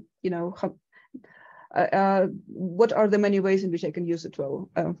camera, then, you know, what are the many ways in which I can use it? Well,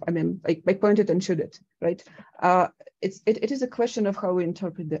 I mean, I point it and shoot it, right? It is a question of how we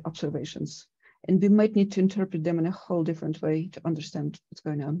interpret the observations. And we might need to interpret them in a whole different way to understand what's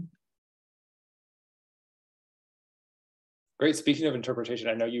going on. Great. Speaking of interpretation,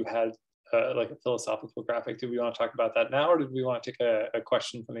 I know you had like a philosophical graphic. Do we want to talk about that now, or did we want to take a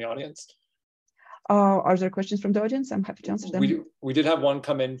question from the audience? Are there questions from the audience? I'm happy to answer them. We did have one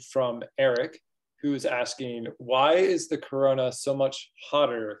come in from Eric, who's asking, why is the corona so much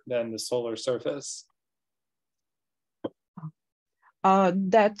hotter than the solar surface? Or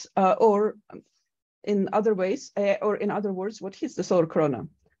in other ways, or in other words, what is the solar corona?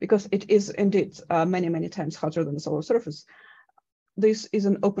 Because it is indeed many, many times hotter than the solar surface. This is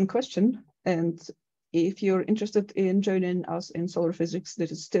an open question. And if you're interested in joining us in solar physics,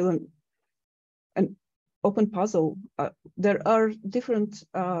 this is still an open puzzle. There are different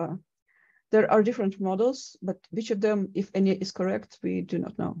models, but which of them, if any, is correct, we do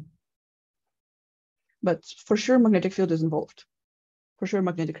not know. But for sure, magnetic field is involved. For sure,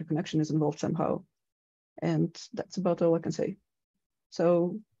 magnetic reconnection is involved somehow. And that's about all I can say.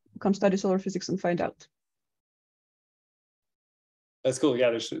 So come study solar physics and find out. That's cool. Yeah,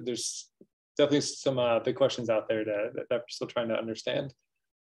 there's definitely some big questions out there that we're still trying to understand.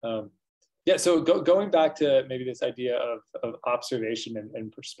 Yeah, so going back to maybe this idea of observation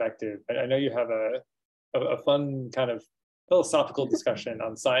and perspective, I know you have a fun kind of philosophical discussion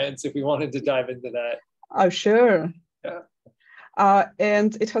on science, if we wanted to dive into that. Oh, sure. Yeah.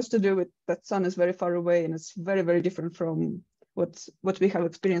 And it has to do with that sun is very far away and it's very, very different from what we have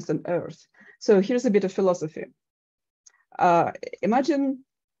experienced on Earth. So here's a bit of philosophy. Imagine,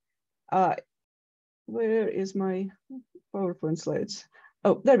 where is my PowerPoint slides?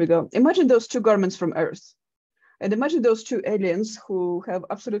 Oh, there we go. Imagine those two garments from Earth. And imagine those two aliens who have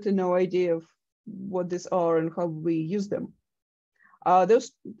absolutely no idea of what these are and how we use them.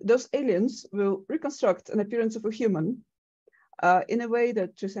 Those aliens will reconstruct an appearance of a human in a way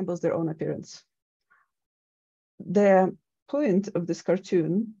that resembles their own appearance. The point of this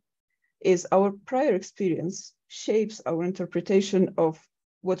cartoon is our prior experience shapes our interpretation of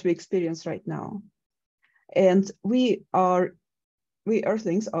what we experience right now. And we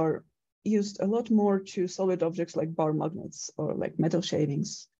Earthlings are used a lot more to solid objects like bar magnets or like metal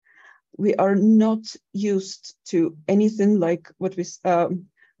shavings. We are not used to anything like what's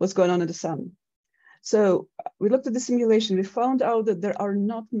going on in the sun. So we looked at the simulation. We found out that there are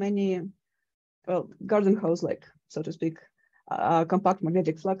not many, well, garden hose-like, so to speak, compact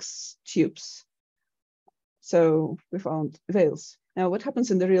magnetic flux tubes. So we found veils. Now, what happens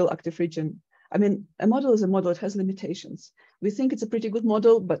in the real active region? I mean, a model is a model, it has limitations. We think it's a pretty good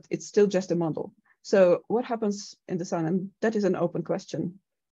model, but it's still just a model. So what happens in the sun? And that is an open question.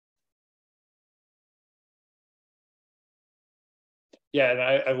 Yeah, and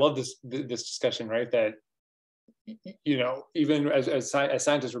I love this discussion, right? That, you know, even as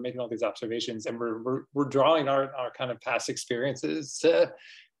scientists, we're making all these observations and we're drawing our kind of past experiences to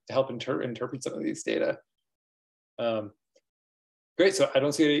help interpret some of these data. Great, so I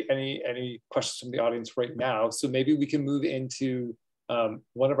don't see any questions from the audience right now. So maybe we can move into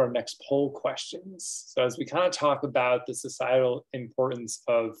one of our next poll questions. So as we kind of talk about the societal importance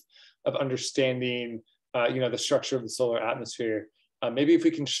of understanding, you know, the structure of the solar atmosphere, maybe if we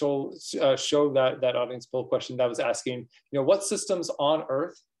can show that audience poll question that was asking, you know, what systems on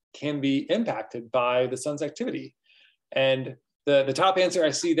Earth can be impacted by the sun's activity? And the top answer I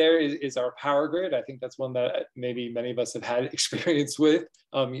see there is our power grid. I think that's one that maybe many of us have had experience with.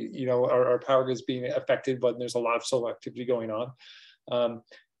 You know, our power grid is being affected when there's a lot of solar activity going on.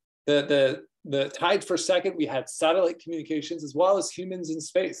 The tied for second, we had satellite communications as well as humans in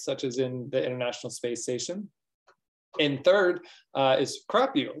space, such as in the International Space Station. And third is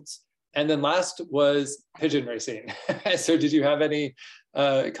crop yields. And then last was pigeon racing. So did you have any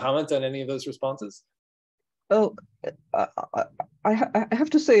comments on any of those responses? Well, I have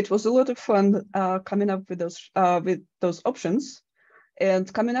to say it was a lot of fun coming up with those options,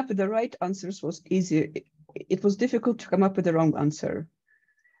 and coming up with the right answers was easy. It was difficult to come up with the wrong answer.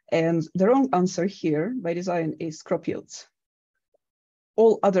 And the wrong answer here by design is crop yields.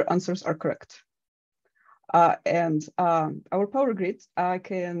 All other answers are correct. And our power grid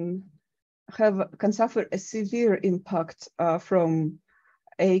can suffer a severe impact from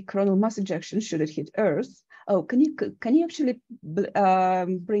a coronal mass ejection should it hit Earth. Oh, can you actually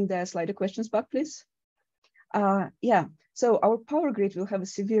bring the slide questions back, please? Yeah. So our power grid will have a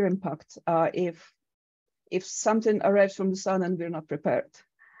severe impact if something arrives from the sun and we're not prepared.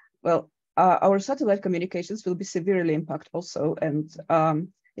 Well, our satellite communications will be severely impacted also, and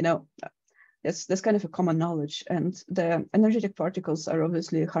you know, that's kind of a common knowledge. And the energetic particles are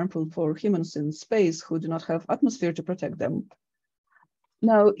obviously harmful for humans in space who do not have atmosphere to protect them.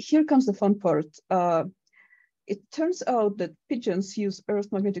 Now, here comes the fun part. It turns out that pigeons use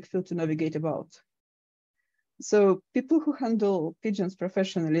Earth's magnetic field to navigate about. So people who handle pigeons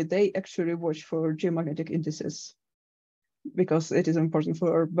professionally, they actually watch for geomagnetic indices because it is important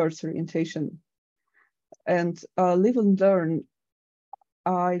for birds' orientation. And live and learn,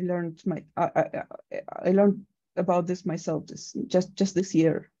 I learned about this myself just this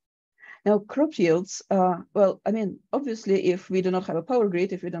year. Now, crop yields, well, I mean, obviously, if we do not have a power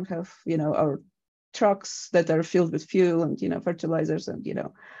grid, if we don't have, our trucks that are filled with fuel and, fertilizers and,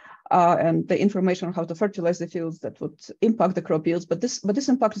 and the information on how to fertilize the fields, that would impact the crop yields, but this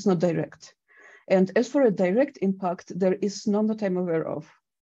impact is not direct. And as for a direct impact, there is none that I'm aware of.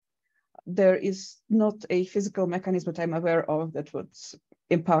 There is not a physical mechanism that I'm aware of that would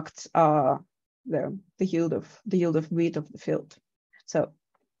impact the yield of wheat of the field. So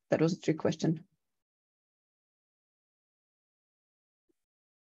that was a trick question.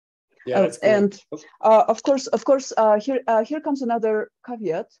 Yeah, that's cool. And of course, here comes another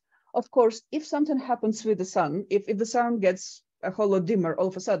caveat. Of course, if something happens with the sun, if the sun gets a whole lot dimmer all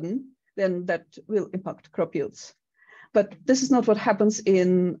of a sudden, then that will impact crop yields. But this is not what happens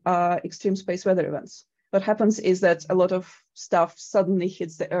in extreme space weather events. What happens is that a lot of stuff suddenly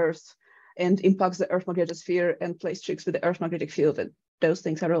hits the Earth and impacts the Earth magnetosphere and plays tricks with the Earth magnetic field. And those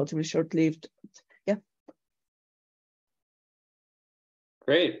things are relatively short-lived. Yeah.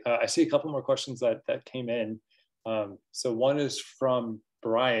 Great. I see a couple more questions that came in. So one is from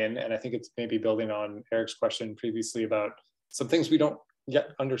Brian, and I think it's maybe building on Eric's question previously about some things we don't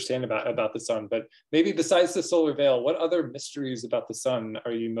yet understand about the sun, but maybe besides the solar veil, what other mysteries about the sun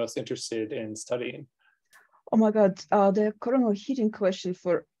are you most interested in studying? Oh my God, the coronal heating question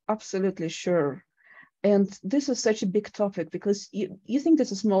for absolutely sure. And this is such a big topic because you think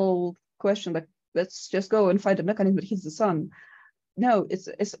that's a small question, like let's just go and find a mechanism that heats the sun. No, it's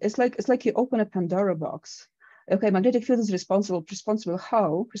like you open a Pandora box. Okay, magnetic field is responsible. Responsible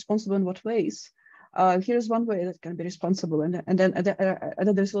how? Responsible in what ways? Here's one way that can be responsible, and then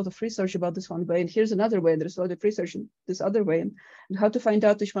there's a lot of research about this one way, and here's another way. There's a lot of research in this other way, and how to find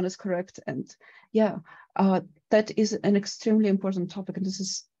out which one is correct. And yeah, that is an extremely important topic, and this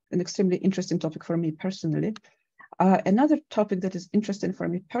is an extremely interesting topic for me personally. Another topic that is interesting for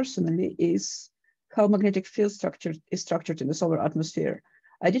me personally is how magnetic field structure is structured in the solar atmosphere.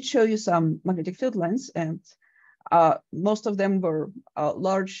 I did show you some magnetic field lines, and most of them were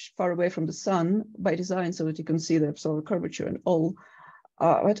large, far away from the sun by design so that you can see the solar curvature and all.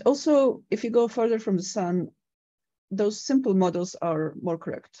 But also, if you go further from the sun, those simple models are more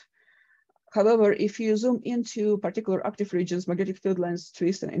correct. However, if you zoom into particular active regions, magnetic field lines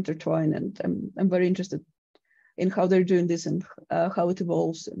twist and intertwine, and I'm very interested in how they're doing this and how it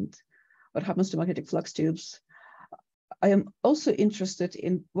evolves and what happens to magnetic flux tubes. I am also interested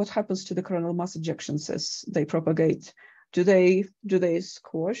in what happens to the coronal mass ejections as they propagate. Do they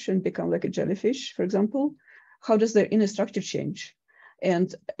squash and become like a jellyfish, for example? How does their inner structure change?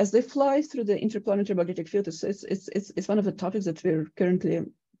 And as they fly through the interplanetary magnetic field, it's one of the topics that we're currently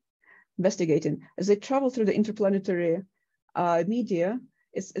investigating. As they travel through the interplanetary media,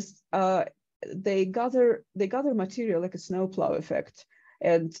 they gather material like a snowplow effect.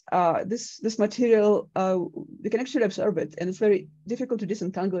 And this material, we can actually absorb it, and it's very difficult to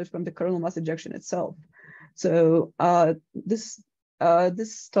disentangle it from the coronal mass ejection itself. So this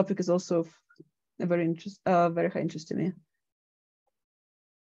topic is also a very high interest to me.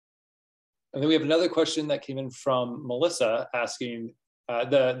 And then we have another question that came in from Melissa asking,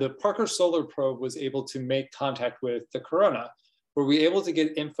 the Parker Solar Probe was able to make contact with the corona. Were we able to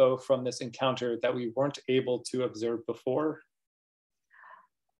get info from this encounter that we weren't able to observe before?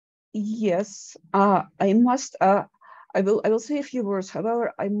 Yes, I will say a few words.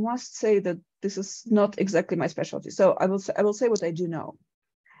 However, I must say that this is not exactly my specialty. So I will say what I do know.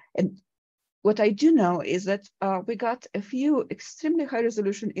 And what I do know is that we got a few extremely high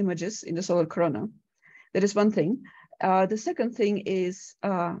resolution images in the solar corona. That is one thing. The second thing is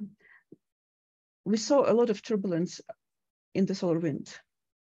we saw a lot of turbulence in the solar wind.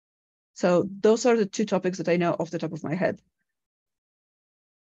 So those are the two topics that I know off the top of my head.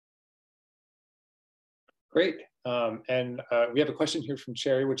 Great. And we have a question here from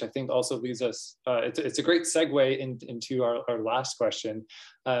Sherry, which I think also leads us, it's a great segue into our last question.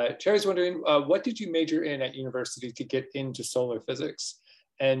 Sherry's wondering, what did you major in at university to get into solar physics?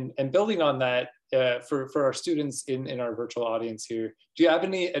 And building on that, for our students in our virtual audience here, do you have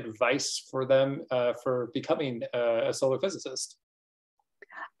any advice for them for becoming a solar physicist?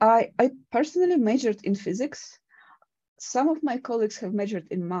 I personally majored in physics. Some of my colleagues have majored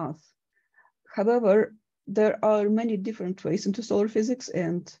in math. However, there are many different ways into solar physics,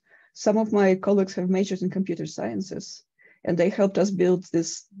 and some of my colleagues have majored in computer sciences. and they helped us build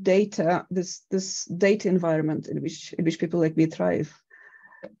this data environment in which people like me thrive.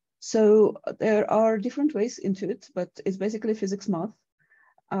 So there are different ways into it, but it's basically physics, math,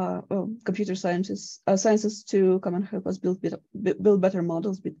 computer sciences to come and help us build better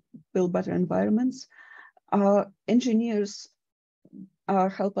models, build better environments. Engineers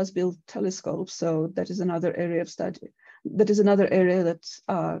help us build telescopes. So that is another area of study. That is another area that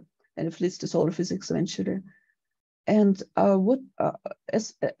kind of leads to solar physics eventually. And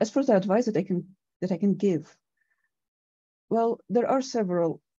as for the advice that I can give, well, there are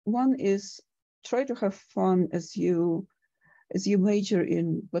several. One is try to have fun as you major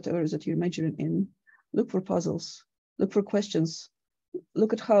in whatever it is that you're majoring in. Look for puzzles, look for questions,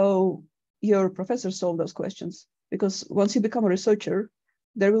 look at how your professors solve those questions. Because once you become a researcher,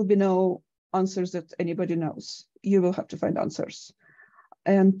 there will be no answers that anybody knows. You will have to find answers.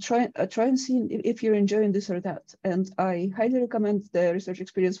 And try and see if you're enjoying this or that. And I highly recommend the research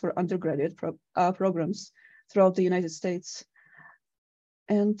experience for undergraduate programs throughout the United States.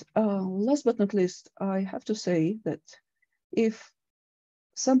 And last but not least, I have to say that if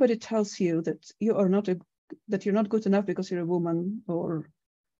somebody tells you that you're not good enough because you're a woman, or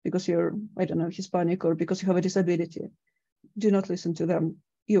because you're, I don't know, Hispanic, or because you have a disability, do not listen to them.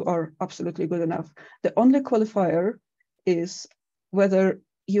 You are absolutely good enough. The only qualifier is whether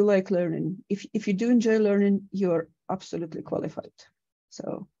you like learning. If you do enjoy learning, you're absolutely qualified.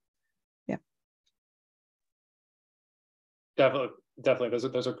 So, yeah. Definitely.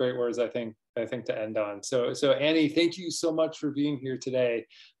 Those are great words, I think to end on. So Annie, thank you so much for being here today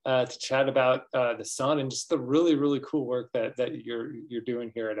to chat about the sun and just the really, really cool work that you're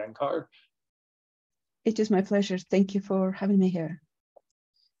doing here at NCAR. It is my pleasure. Thank you for having me here.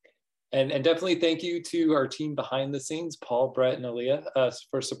 And definitely thank you to our team behind the scenes, Paul, Brett, and Aaliyah,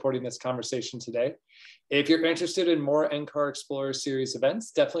 for supporting this conversation today. If you're interested in more NCAR Explorer Series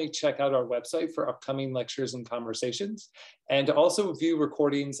events, definitely check out our website for upcoming lectures and conversations, and also view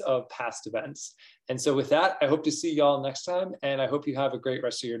recordings of past events. And so with that, I hope to see y'all next time, and I hope you have a great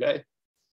rest of your day.